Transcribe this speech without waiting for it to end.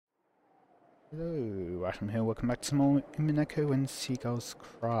Hello, Watem here. Welcome back to some more Umineko When Seagulls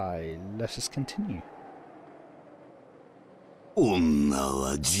Cry. Let us continue. 女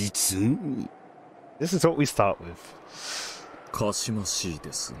は実に This is what we start with. かしましい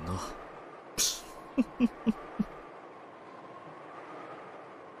ですな。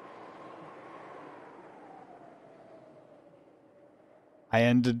I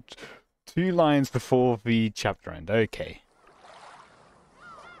ended 2 lines before the chapter end. Okay.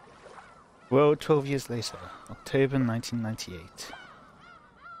 Well, 12 years later, October 1998.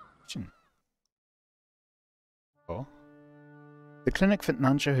 Oh. The clinic that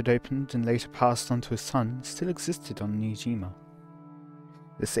Nanjo had opened and later passed on to his son still existed on Nijima.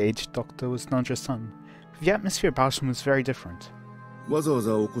 This aged doctor was Nanjo's son, but the atmosphere about him was very different. わざわ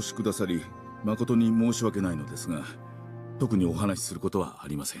ざお越しくださり誠に申し訳ないのですが特にお話しすることはあ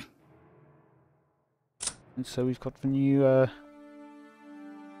りません And so we've got the new, here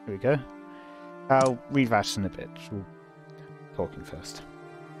we go. I'll read that in a bit. We'll talking first.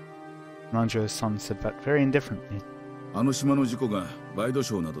 Nanjo's son said that very indifferently. あの島の事故がワイド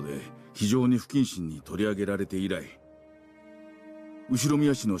ショーなどで非常に不謹慎に取り上げられて以来後ろ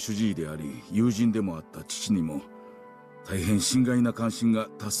宮市の主治医であり友人でもあった父にも大変心外な関心が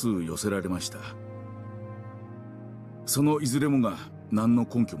多数寄せられましたそのいずれもが何の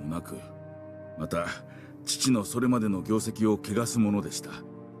根拠もなくまた父のそれまでの業績を汚すものでした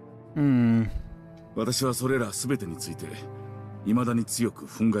私はそれら全てについて未だに強く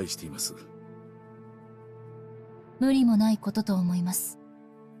憤慨しています無理もないことと思います。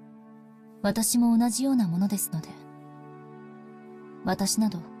私も同じようなものですので。私な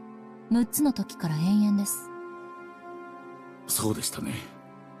ど6つの時から延々です。そうでしたね。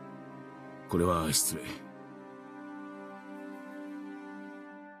これは失礼。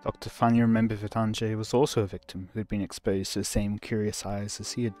Dr. finally remembered that Anjay was also a victim who had been exposed to the same curious eyes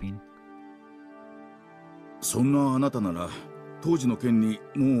as he had been. そんなあなたなら当時の件に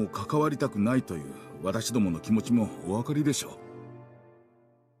もう関わりたくないという私どもの気持ちもお分かりでしょ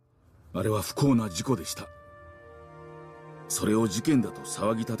う。あれは不幸な事故でした。それを事件だと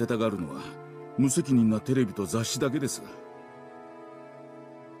騒ぎ立てたがるのは無責任なテレビと雑誌だけです。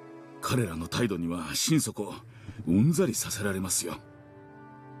彼らの態度には心底うんざりさせられますよ。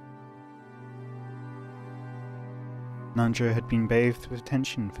Nanjo had been bathed with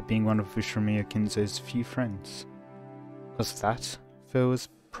attention for being one of Vishwamiya Kinzo's few friends. Because of that, there was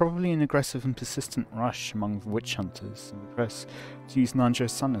probably an aggressive and persistent rush among the witch hunters and the press to use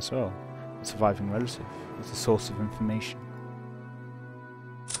Nanjo's son as well, a surviving relative, as a source of information.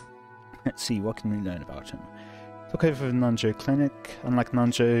 Let's see, what can we learn about him? Took over the Nanjo clinic, unlike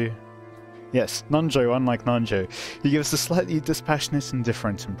Nanjo... Yes, Nanjo, unlike Nanjo, he gives a slightly dispassionate and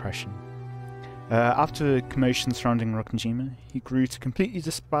different impression. After the commotion surrounding Rokkenjima, he grew to completely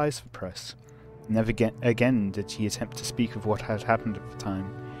despise the press. Never again did he attempt to speak of what had happened at the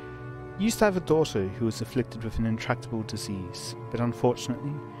time. He used to have a daughter who was afflicted with an intractable disease, but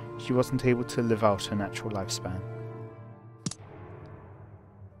unfortunately, she wasn't able to live out her natural lifespan.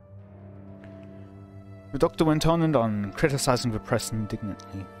 The doctor went on and on, criticizing the press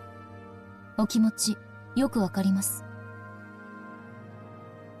indignantly. お気持ち、よくわかります。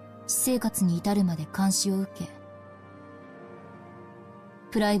私生活に至るまで監視を受け、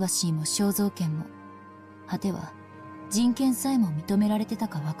プライバシーも肖像権も、果ては人権さえも認められてた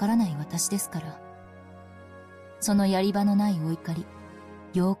かわからない私ですから、そのやり場のないお怒り、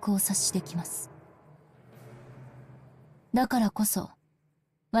よくお察しできます。だからこそ、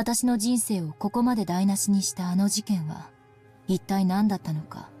私の人生をここまで台無しにしたあの事件は、一体何だったの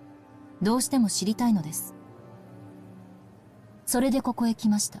か、どうしても知りたいのです。それでここへ来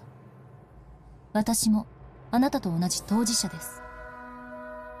ました。私もあなたと同じ当事者です。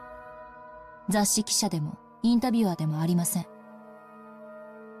雑誌記者でもインタビュアーでもありません。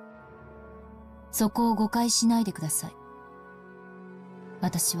そこを誤解しないでください。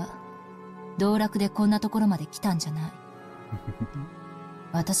私は道楽でこんなところまで来たんじゃない。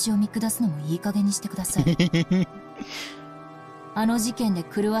私を見下すのもいい加減にしてください。あの事件で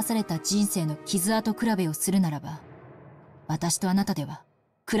狂わされた人生の傷跡比べをするならば、私とあなたでは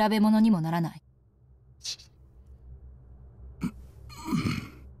比べ物にもならない。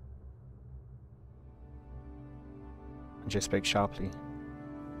Just spoke sharply.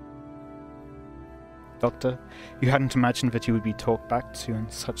 Doctor, you hadn't imagined that you would be talked back to in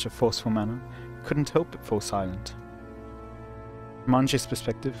such a forceful manner. Couldn't help but fall silent. From Anji's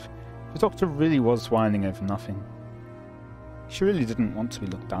perspective, the doctor really was whining over nothing. She really didn't want to be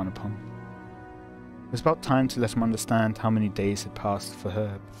looked down upon. It was about time to let him understand how many days had passed for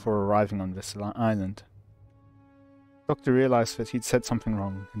her before arriving on this island. Doctor realized that he'd said something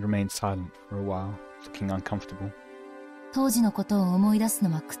wrong and remained silent for a while, looking uncomfortable. 当時のことを思い出す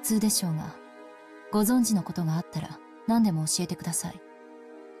のは苦痛でしょうが、ご存知のことがあったら何でも教えてください。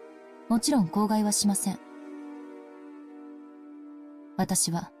もちろん口外はしません。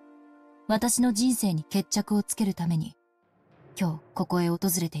私は、私の人生に決着をつけるために、今日ここへ訪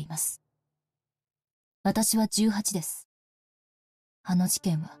れています。私は18です。あの事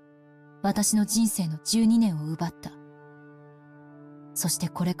件は、私の人生の12年を奪った。そして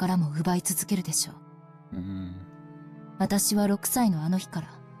これからも奪い続けるでしょう。私は6歳のあの日から、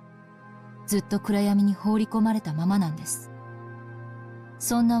ずっと暗闇に放り込まれたままなんです。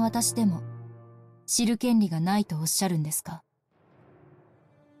そんな私でも、知る権利がないとおっしゃるんですか？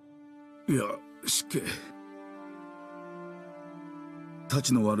いや、失敬。た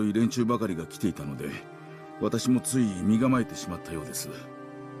ちの悪い連中ばかりが来ていたので、私もつい身構えてしまったようです。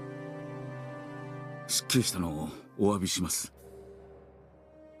失敬したのをお詫びします。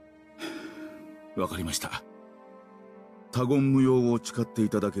わかりました。他言無用を誓ってい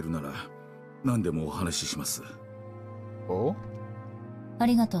ただけるなら何でもお話しします。お？あ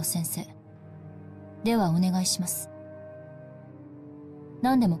りがとう先生。ではお願いします。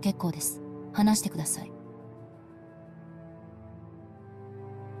何でも結構です。話してください。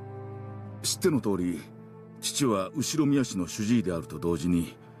知っての通り、父は後ろ宮市の主治医であると同時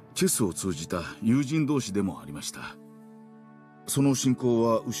にチェスを通じた友人同士でもありました。その親交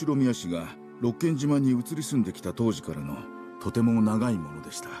は後ろ宮市が六軒島に移り住んできた当時からのとても長いもの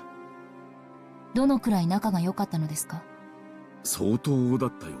でした。どのくらい仲が良かったのですか？相当だ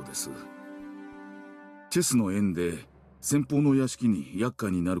ったようです。チェスの縁で先方の屋敷に厄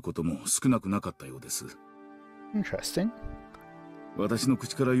介になることも少なくなかったようです。Interesting. 私の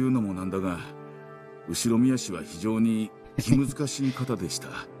口から言うのもなんだが、後宮氏は非常に気難しい方でした。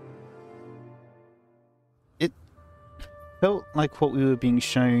It felt like what we were being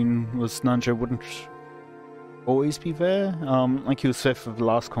shown was Nanjo wouldn't always be there. Like he was there for the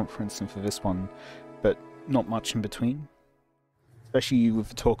last conference and for this one, but not much in between. Especially with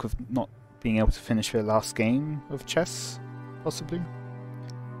the talk of not being able to finish their last game of chess, possibly.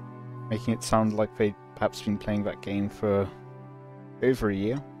 Making it sound like they'd perhaps been playing that game for over a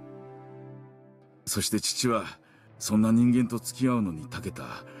year. そして父はそんな人間と付き合うのに長けた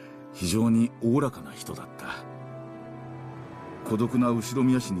非常におおらかな人だった。孤独な後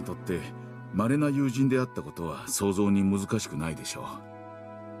宮氏にとって稀な友人であったことは想像に難しくないでしょう。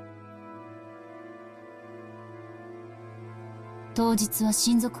当日は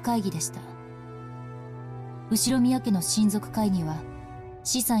親族会議でした。後宮家の親族会議は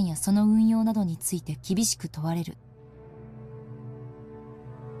資産やその運用などについて厳しく問われる。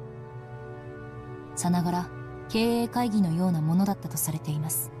さながら経営会議のようなものだったとされていま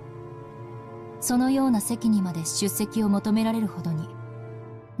す。そのような席にまで出席を求められるほどに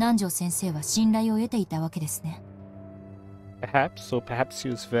南條先生は信頼を得ていたわけですね。Perhaps, or perhaps he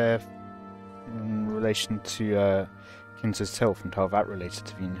was there in relation to Kinzo's health and how that related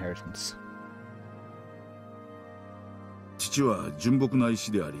to the inheritance. 父は純朴な医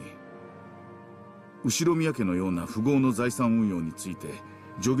師であり、後宮家のような富豪の財産運用について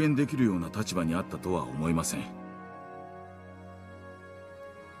助言できるような立場にあったとは思えません。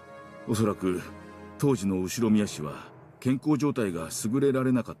おそらく当時の後宮氏は健康状態が優れら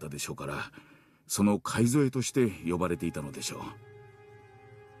れなかったでしょうから、その買い添えとして呼ばれていたのでしょう。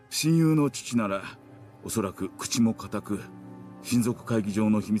親友の父ならおそらく口も固く、親族会議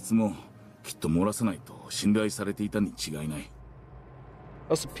上の秘密もきっと漏らさないと信頼されていたに違いない。It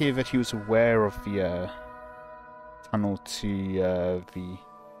does appear that he was aware of the tunnel to the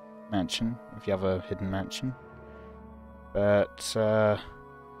mansion, of the other hidden mansion. But,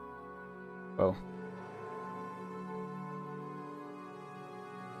 well,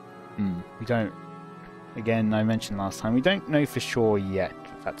 we don't, again, I mentioned last time, we don't know for sure yet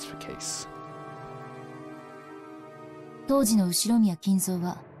if that's the case. 当時の後宮金蔵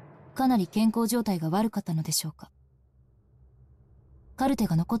はかなり健康状態が悪かったのでしょうか？カルテ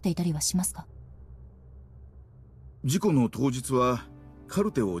が残っていたりはしますか？事故の当日はカ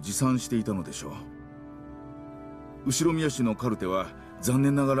ルテを持参していたのでしょう。後宮氏のカルテは残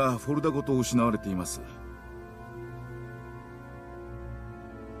念ながらフォルダごと失われています。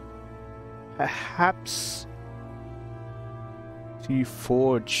Perhaps to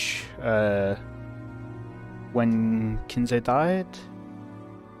forge when Kinzo died?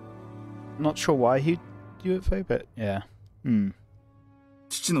 Not sure why he'd do it though, but yeah.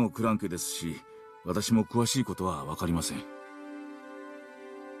 父のクラン家ですし、私も詳しいことはわかりません。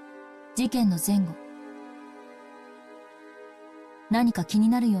事件の前後、何か気に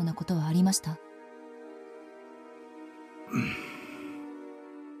なるようなことはありました？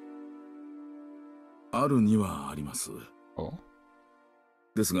あるにはあります。Oh?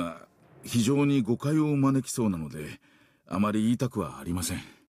 ですが、非常に誤解を招きそうなので、あまり言いたくはありません。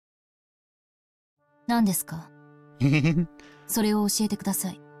何ですか？それを教えてくだ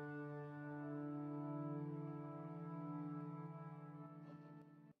さい。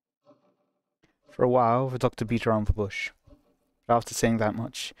For a while, the doctor beat around the bush. But after saying that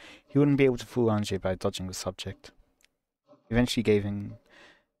much, he wouldn't be able to fool Ange by dodging the subject. He eventually gave in,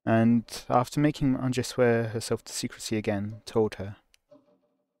 and after making Ange swear herself to secrecy again, told her.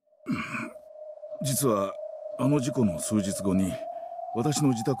 実は、あの事故の数日後に、私の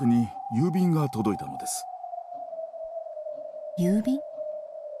自宅に郵便が届いたのです。郵便？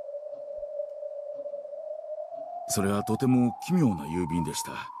それはとても奇妙な郵便でし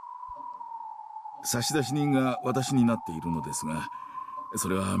た。差出人が私になっているのですが、そ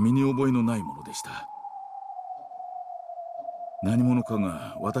れは身に覚えのないものでした。何者か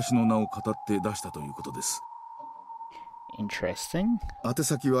が私の名を語って出したということです。Interesting. 宛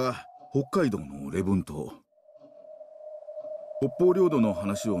先は北海道の礼文島。北方領土の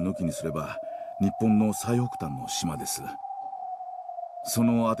話を抜きにすれば、日本の最北端の島です。そ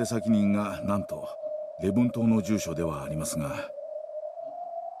の宛先人がなんと礼文島の住所ではありますが、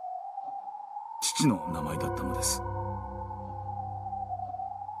父の名前だったのです。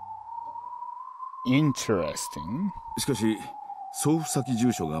Interesting. しかし、送付先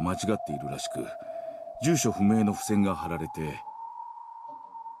住所が間違っているらしく、住所不明の付箋が貼られて、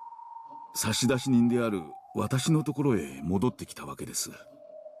差出人である私のところへ戻ってきたわけです。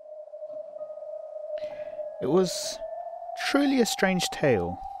It was truly a strange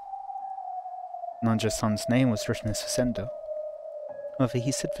tale. Nanja's son's name was written as a sender. However,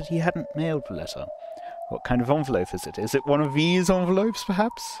 he said that he hadn't mailed the letter. What kind of envelope is it? Is it one of these envelopes,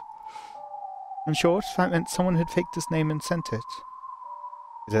 perhaps? In short, that meant someone had faked his name and sent it.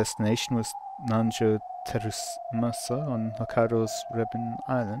 The destination was Nanjo Terusmasa on Hokkaido's Rebun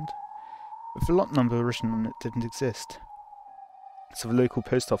Island, but the lot number written on it didn't exist. So the local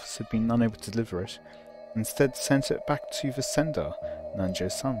post office had been unable to deliver it, and instead sent it back to the sender,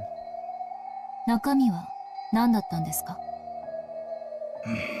 Nanjo's son. 中身は何だったんですか？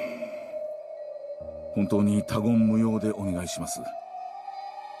本当に他言無用でお願いします。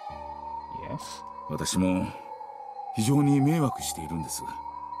Yes? 私も非常に迷惑しているんです。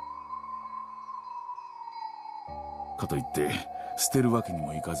かといって捨てるわけに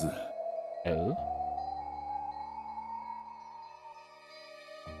もいかず。Oh?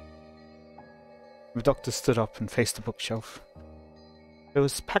 The doctor stood up and faced the bookshelf. There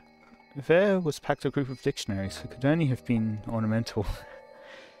was packed a group of dictionaries that could only have been ornamental,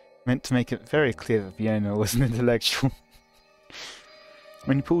 meant to make it very clear that the owner was an intellectual.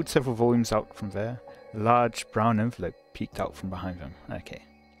 When he pulled several volumes out from there, a large brown envelope peeked out from behind them. Okay.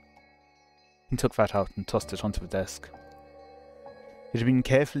 He took that out and tossed it onto the desk. It had been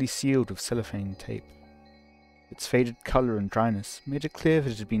carefully sealed with cellophane tape. Its faded colour and dryness made it clear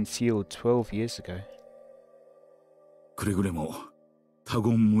that it had been sealed 12 years ago. くれぐれも他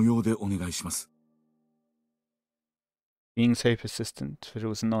言無用でお願いします。Being so persistent that it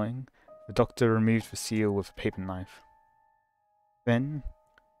was annoying, the doctor removed the seal with a paper knife. Then,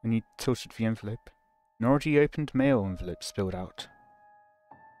 when he tilted the envelope, an already opened mail envelope spilled out.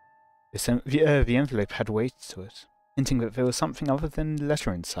 The envelope had weight to it, hinting that there was something other than a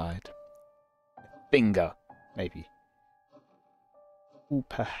letter inside. A finger, maybe. Or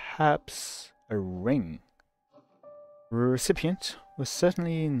perhaps a ring. The recipient was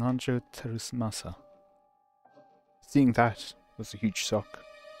certainly Nanjo Terusmasa. Seeing that was a huge shock.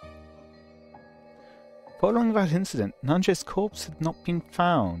 Following that incident, Nanjo's corpse had not been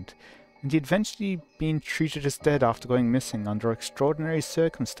found, and he had eventually been treated as dead after going missing under extraordinary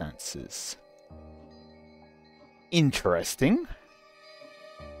circumstances. Interesting.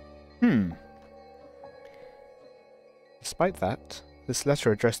 Despite that, this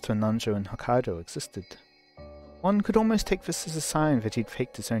letter addressed to a Nanjo in Hokkaido existed. One could almost take this as a sign that he'd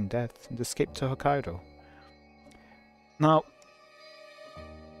faked his own death and escaped to Hokkaido. Now,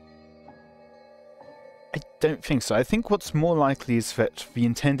 I don't think so. I think what's more likely is that the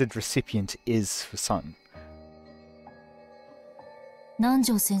intended recipient is the son. 南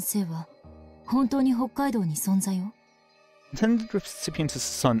條先生は本当に北海道に存在を？ Intended recipient is the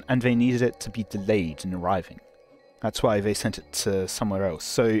son, and they needed it to be delayed in arriving. That's why they sent it to somewhere else.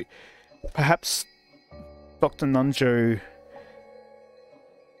 So, perhaps Dr. Nanjo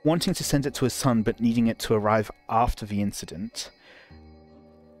wanting to send it to his son but needing it to arrive after the incident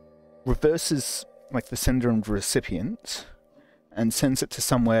reverses like the sender and recipient and sends it to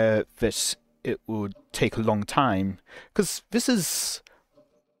somewhere that it would take a long time, because this is...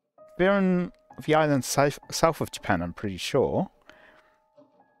 They're in the island south of Japan, I'm pretty sure.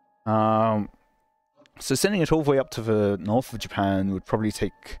 So sending it all the way up to the north of Japan would probably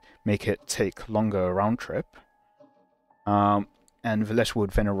make it take longer round trip. And the letter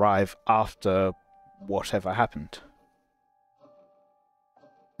would then arrive after whatever happened.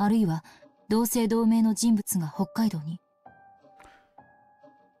 あるいは同姓同名の人物が北海道に。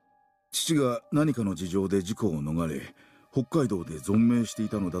父が何かの事情で事故を逃れ、北海道で存命してい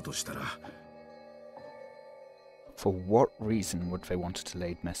たのだとしたら。For what reason would they want a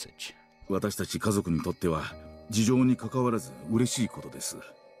delayed message? 私たち家族にとっては事情に関わらず嬉しいことです。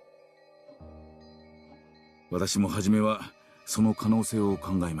私も初めはその可能性を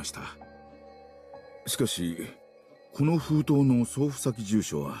考えました。しかしこの封筒の送付先住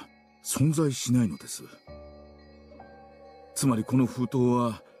所は存在しないのです。つまりこの封筒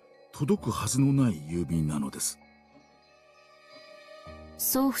は届くはずのない郵便なのです。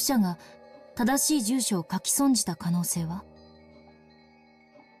送付者が正しい住所を書き損じた可能性は？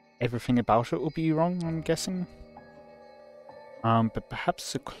 Everything about it will be wrong, I'm guessing. But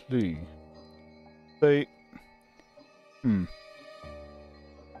perhaps a clue. So,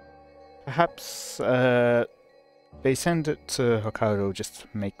 perhaps they send it to Hokkaido just to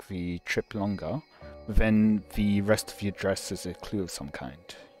make the trip longer. Then the rest of the address is a clue of some kind.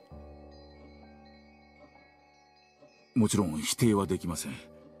 もちろん否定はできません。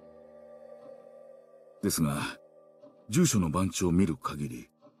ですが、住所の番地を見る限り、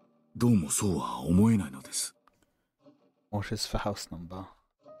どうもそうは思えないのです。What is the house number?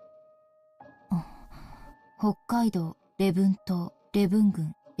 北海道礼文島礼文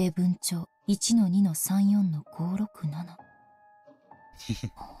郡礼文町 1-2-34-567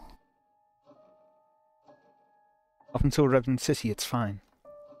 Up until Rebun City, it's fine.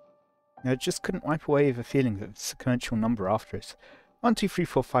 I just couldn't wipe away the feeling that the sequential number after it, 1, 2, 3,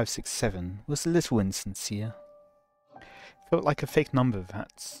 4, 5, 6, 7, was a little insincere. Felt like a fake number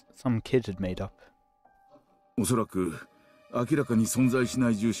that some kid had made up. おそらく明らかに存在しな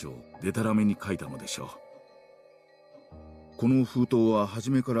い住所をデタラメに書いたのでしょう。この封筒は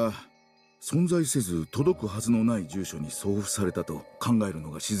初めから存在せず届くはずのない住所に送付されたと考えるの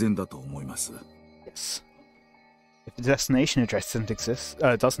が自然だと思います。Yes. If the destination address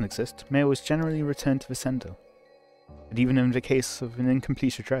doesn't exist, mail is generally returned to the sender. But even in the case of an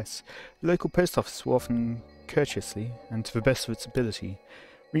incomplete address, the local post office will often courteously, and to the best of its ability,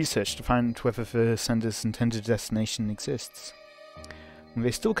 research to find whether the sender's intended destination exists. When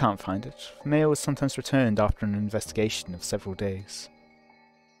they still can't find it, the mail is sometimes returned after an investigation of several days.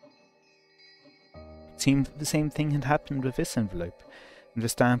 It seemed that the same thing had happened with this envelope, and the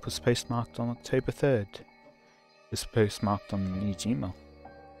stamp was postmarked on October 3rd. It was postmarked on Nijima.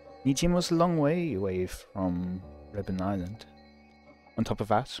 Nijima was a long way away from Rebun Island. On top of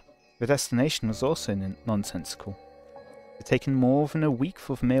that, the destination was also nonsensical. It had taken more than a week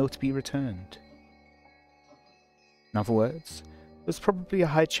for the mail to be returned. In other words, there was probably a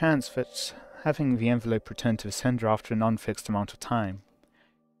high chance that having the envelope returned to the sender after an unfixed amount of time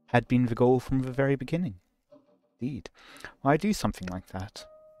had been the goal from the very beginning. Indeed, why do something like that?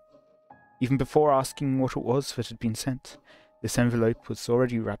 Even before asking what it was that had been sent, this envelope was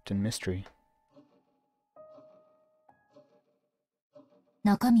already wrapped in mystery.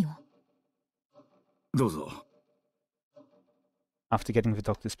 中身は？どうぞ。After getting the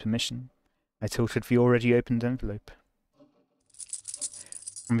doctor's permission, I tilted the already opened envelope.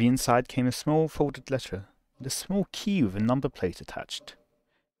 From the inside came a small folded letter and a small key with a number plate attached.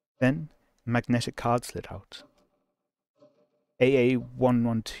 Then a magnetic card slid out.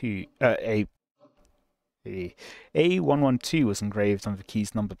 AA112 A112 was engraved on the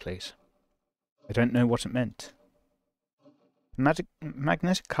key's number plate. I don't know what it meant. The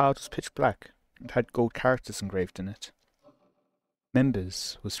magnetic card was pitch black and had gold characters engraved in it.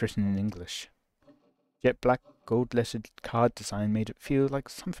 Members was written in English. Jet black gold-lettered card design made it feel like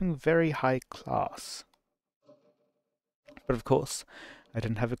something very high class. But of course, I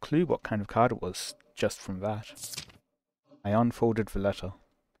didn't have a clue what kind of card it was just from that. I unfolded the letter.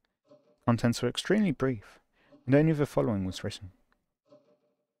 Contents were extremely brief, and only the following was written.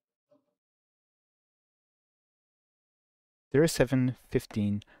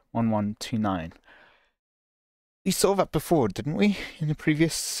 07-15-1129. We saw that before, didn't we? In a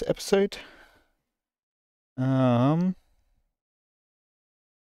previous episode? I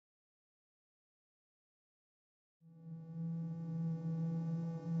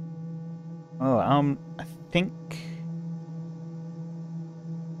think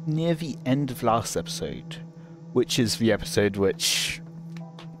near the end of last episode, which is the episode which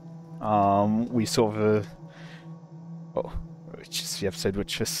we saw which is the episode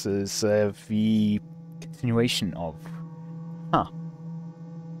which is the continuation of.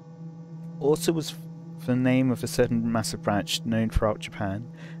 Also was the name of a certain massive branch known throughout Japan,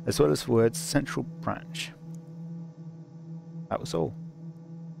 as well as the words Central Branch. That was all.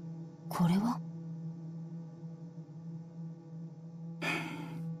 これは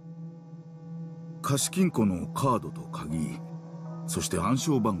貸金庫のカードと鍵、そして暗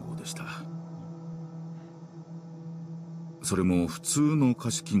証番号でした。それも普通の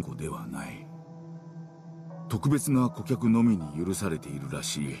貸金庫ではない。特別な顧客のみに許されているら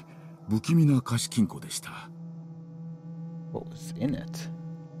しい不気味な貸金庫でした。What was in it?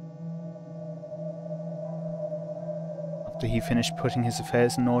 After he finished putting his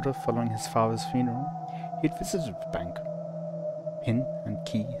affairs in order following his father's funeral, he had visited the bank. Pin and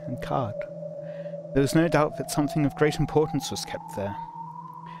key and card. There was no doubt that something of great importance was kept there,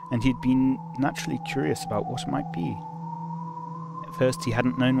 and he'd been naturally curious about what it might be. At first he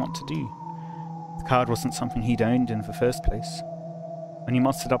hadn't known what to do. The card wasn't something he'd owned in the first place. When he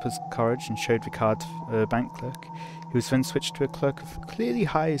mustered up his courage and showed the card to a bank clerk, he was then switched to a clerk of clearly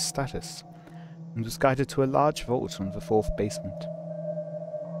high status, and was guided to a large vault on the 4th basement.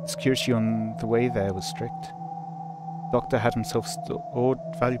 Security on the way there was strict. The doctor had himself stored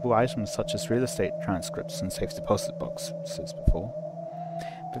valuable items such as real estate transcripts and safe deposit boxes before,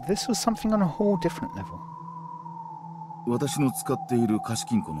 but this was something on a whole different level. 私の使っている貸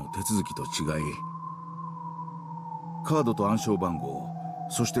金庫の手続きと違い、カードと暗証番号、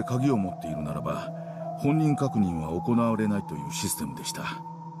そして鍵を持っているならば、本人確認は行われないというシステムでした。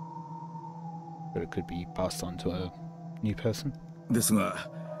But it could be passed on to a new person. ですが、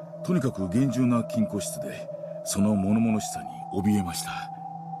とにかく厳重な金庫室で、その物々しさに怯えました。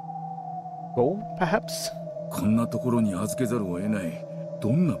Gold, perhaps? こんなところに預けざるを得ない、ど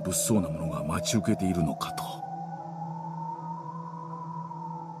んな物騒なものが待ち受けているのかと。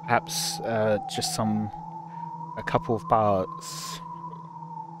Perhaps just a couple of bars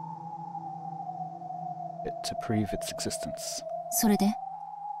to prove its existence. それで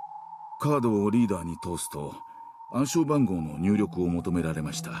カードをリーダーに通すと暗証番号の入力を求められ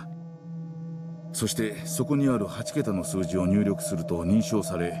ました。そしてそこにある8桁の数字を入力すると認証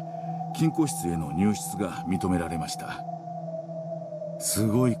され、金庫室への入室が認められました。す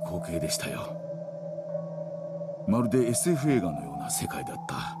ごい光景でしたよ。まるで SF 映画のような世界だっ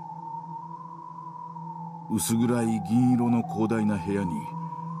た。薄暗い銀色の広大な部屋に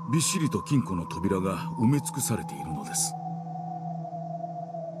びっしりと金庫の扉が埋め尽くされているのです。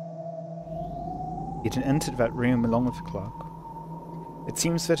He had entered that room along with the clerk. It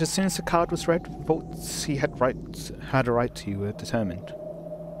seems that as soon as the card was read, the vaults he had a right to were determined.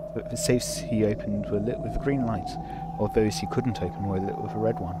 But the safes he opened were lit with a green light, while those he couldn't open were lit with a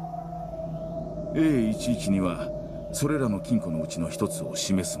red one. A11 にはそれらの金庫のうちの一つを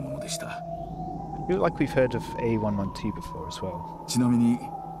示すものでした。I feel like we've heard of A112 before as well. ちなみに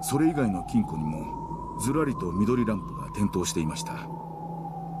それ以外の金庫にもずらりと緑ランプが点灯していました。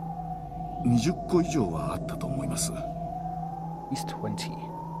20個以上はあったと思います。At least 20.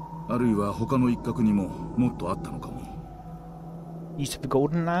 あるいは他の一角にももっとあったのかも。East of the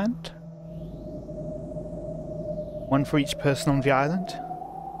Golden Land? One for each person on the island?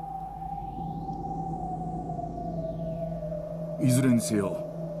 いずれにせ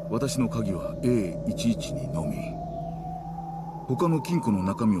よ、私の鍵は A11 にのみ。他の金庫の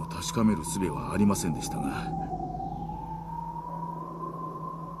中身を確かめる術はありませんでしたが。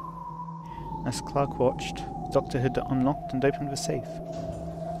As Clark watched, the doctor had unlocked and opened the safe.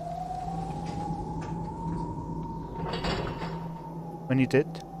 When he did,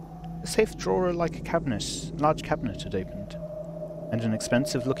 a safe drawer like a large cabinet had opened, and an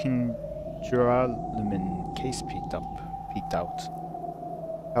expensive-looking duralumin case peeked out.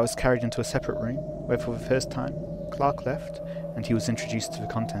 I was carried into a separate room, where for the first time, Clark left, and he was introduced to the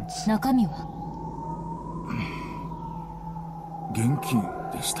contents. 中身は現金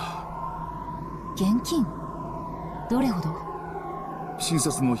でした。現金？どれほど？新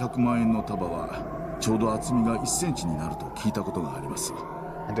札の100万円の束はちょうど厚みが1センチになると聞いたことがあります。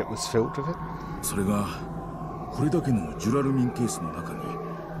And it was filled with it? それがこれだけのジュラルミンケースの中に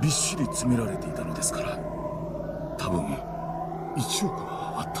びっしり詰められていたのですから、多分1億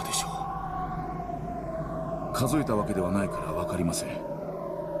はあったでしょう。数えたわけではないから分かりません。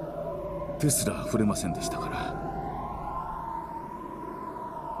手すら触れませんでしたから。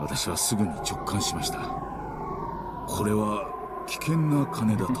私はすぐに直感しました。これは危険な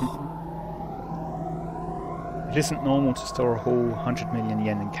金だと。It isn't normal to store a whole 100 million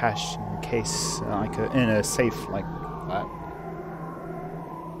yen in cash in a case in a safe like that.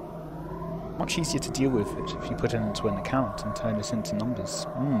 much easier to deal with it if you put it into an account and turn it into numbers.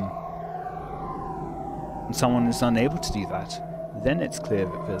 When someone is unable to do that, then it's clear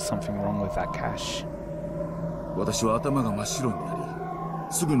that there's something wrong with that cache. 私は頭が真っ白にな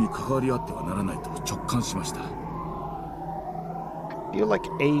り、すぐに関わり合ってはならないと直感しました。I feel like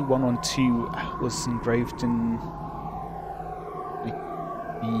A112 was engraved in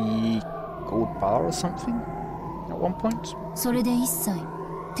the gold bar or something at one point. それで一切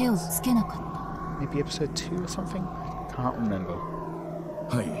手をつけなかった。Maybe episode 2 or something? Can't remember.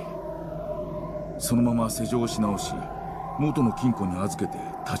 はい。そのまま施錠し直し、元の金庫に預けて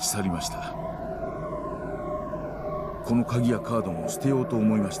立ち去りました。この鍵やカードも捨てようと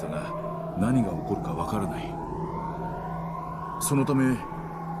思いましたが、何が起こるかわからない。そのため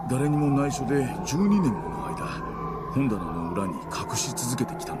誰にも内緒で12年もの間、本棚の裏に隠し続け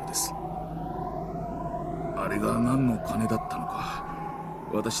てきたのです。あれが何の金だったのか、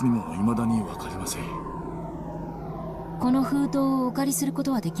私にも未だにわかりません。この封筒をお借りするこ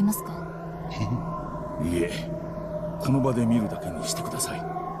とはできますか？いえ、この場で見るだけにしてください。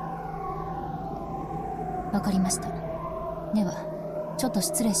わかりました。では、ちょっと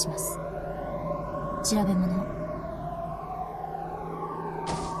失礼します。調べ物を。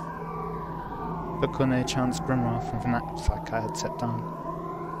Look on Chan grimoire from the knapsack I had set down.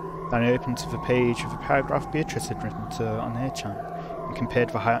 Then I opened to the page with a paragraph Beatrice had written to Chan and compared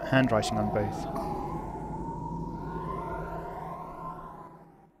the handwriting on both.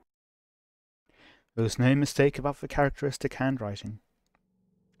 There was no mistake about the characteristic handwriting.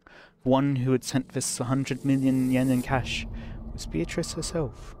 The one who had sent this 100 million yen in cash was Beatrice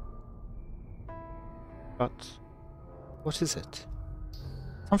herself. But what is it?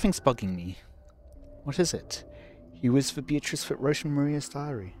 Something's bugging me. What is it? Who was the Beatrice that wrote in Maria's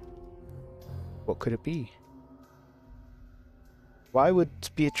diary? What could it be? Why would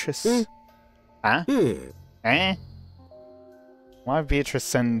Beatrice... Why would Beatrice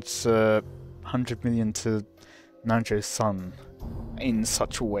send 100 million to Nanjo's son in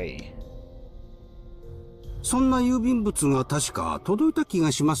such a way? そんな郵便物が確か届いた気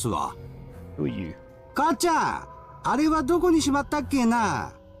がしますわ。Who are you? 母ちゃん、あれはどこにしまったっけ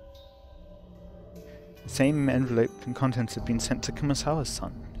な？ The same envelope and contents had been sent to Kumasawa's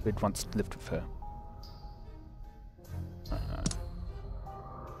son, who had once lived with her.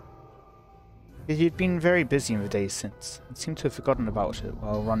 He had been very busy in the days since, and seemed to have forgotten about it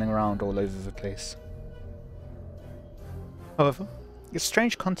while running around all over the place. However, its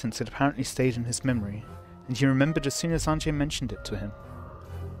strange contents had apparently stayed in his memory, and he remembered as soon as Sanjay mentioned it to him.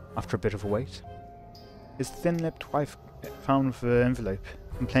 After a bit of a wait, his thin-lipped wife found the envelope,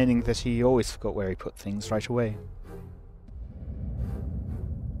 complaining that he always forgot where he put things right away.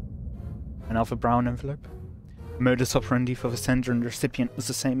 Another brown envelope. The modus operandi for the sender and recipient was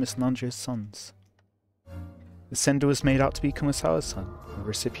the same as Nanjo's son's. The sender was made out to be Kumasawa's son, and the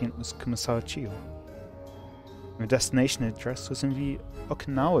recipient was Kumasawa Chiyo. The destination address was in the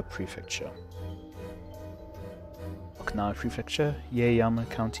Okinawa Prefecture. Okinawa Prefecture, Ieeyama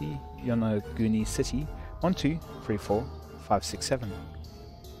County, Yonaguni City, 1234567.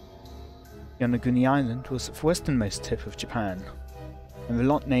 Yonaguni Island was the westernmost tip of Japan, and the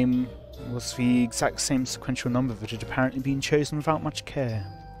lot name was the exact same sequential number that had apparently been chosen without much care.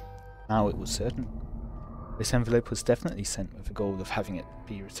 Now it was certain. This envelope was definitely sent with the goal of having it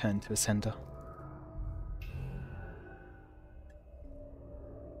be returned to the sender.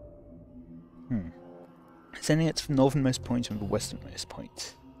 Sending it to the northernmost point and the westernmost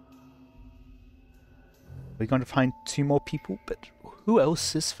point. We're going to find 2 more people, but who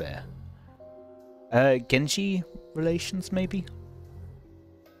else is there? Genji relations, maybe?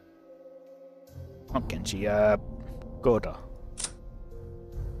 Not Genji, Goda.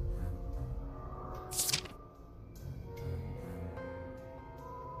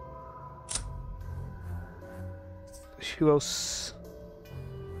 Who else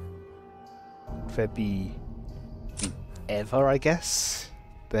would there be? Ever, I guess?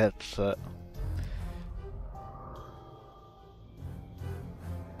 That,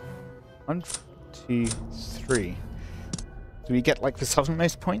 1, 2, 3. Do we get like the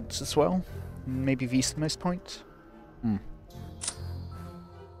southernmost point as well? Maybe the easternmost point?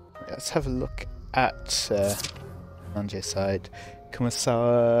 Let's have a look at Nanjo's side.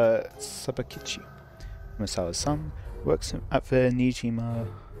 Kumasawa Sabakichi. Kumasawa's son works at the Nijima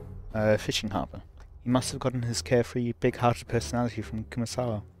fishing harbour. He must have gotten his carefree, big-hearted personality from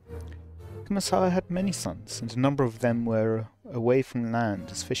Kumasawa. Kumasawa had many sons, and a number of them were away from land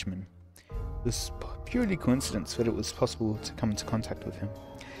as fishermen. It was purely coincidence that it was possible to come into contact with him,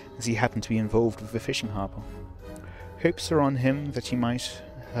 as he happened to be involved with the fishing harbour. Hopes are on him that he might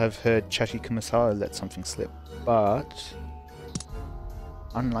have heard Chachi Kumasawa let something slip, but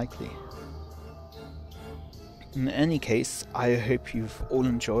unlikely. In any case, I hope you've all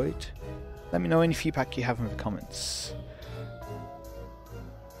enjoyed. Let me know any feedback you have in the comments.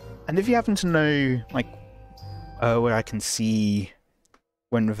 And if you happen to know, like, where I can see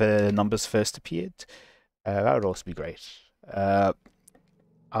when the numbers first appeared, that would also be great.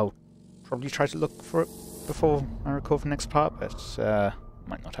 I'll probably try to look for it before I record the next part, but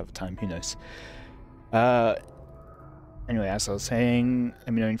might not have the time, who knows. Anyway, as I was saying,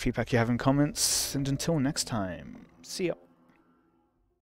 let me know any feedback you have in comments, and until next time, see ya.